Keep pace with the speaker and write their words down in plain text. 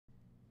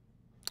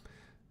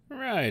All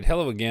right,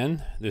 hello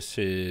again. This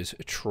is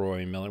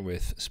Troy Miller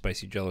with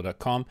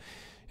Spicyjello.com,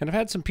 and I've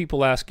had some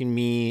people asking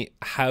me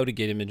how to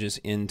get images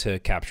into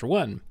Capture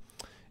One.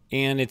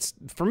 And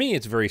for me,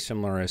 it's very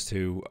similar as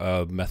to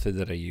a method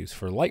that I use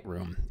for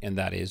Lightroom, and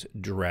that is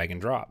drag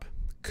and drop.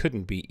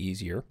 Couldn't be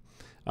easier.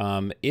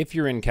 If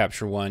you're in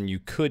Capture One, you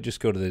could just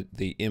go to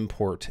the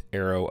import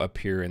arrow up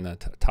here in the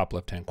top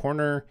left-hand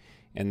corner,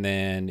 and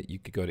then you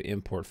could go to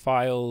import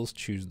files,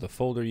 choose the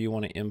folder you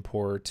want to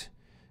import,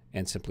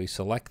 and simply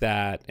select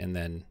that and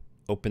then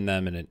open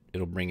them, and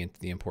it'll bring into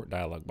the import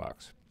dialog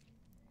box.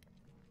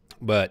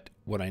 But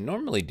what I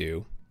normally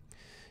do,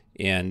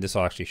 and this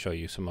will actually show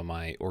you some of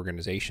my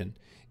organization,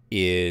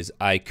 is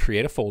I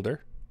create a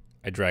folder.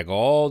 I drag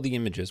all the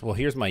images. Well,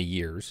 here's my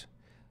years.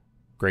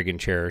 Greg and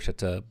Cherish,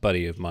 that's a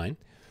buddy of mine.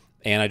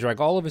 And I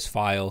drag all of his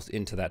files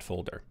into that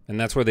folder. And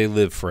that's where they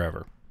live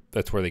forever.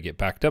 That's where they get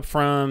backed up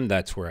from.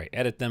 That's where I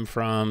edit them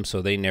from,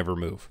 so they never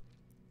move.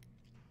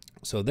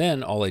 So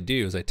then all I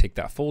do is I take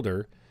that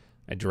folder,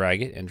 I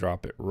drag it and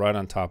drop it right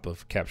on top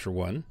of Capture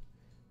One.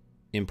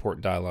 Import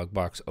dialog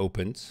box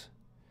opens.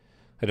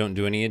 I don't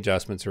do any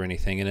adjustments or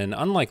anything. And then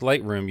unlike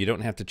Lightroom, you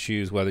don't have to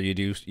choose whether you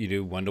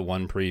do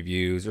one-to-one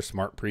previews or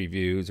smart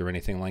previews or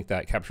anything like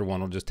that. Capture One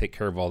will just take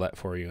care of all that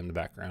for you in the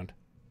background.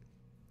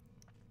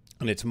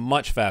 And it's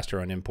much faster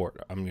on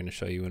import. I'm going to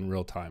show you in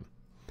real time.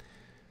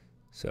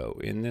 So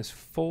in this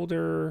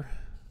folder,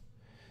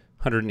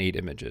 108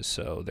 images.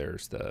 So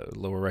there's the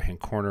lower right-hand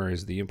corner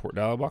is the import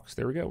dialog box.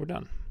 There we go, we're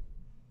done.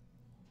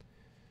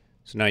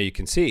 So now you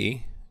can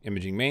see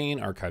imaging main,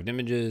 archived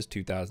images,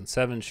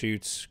 2007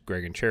 shoots,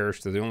 Greg and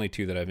Cherish. They're the only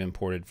two that I've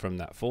imported from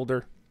that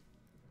folder.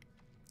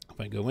 If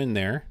I go in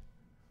there,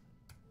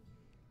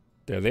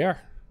 there they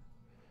are.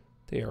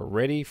 They are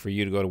ready for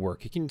you to go to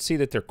work. You can see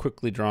that they're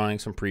quickly drawing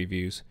some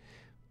previews,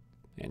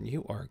 and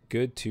you are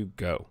good to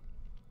go.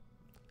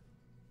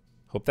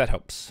 Hope that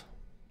helps.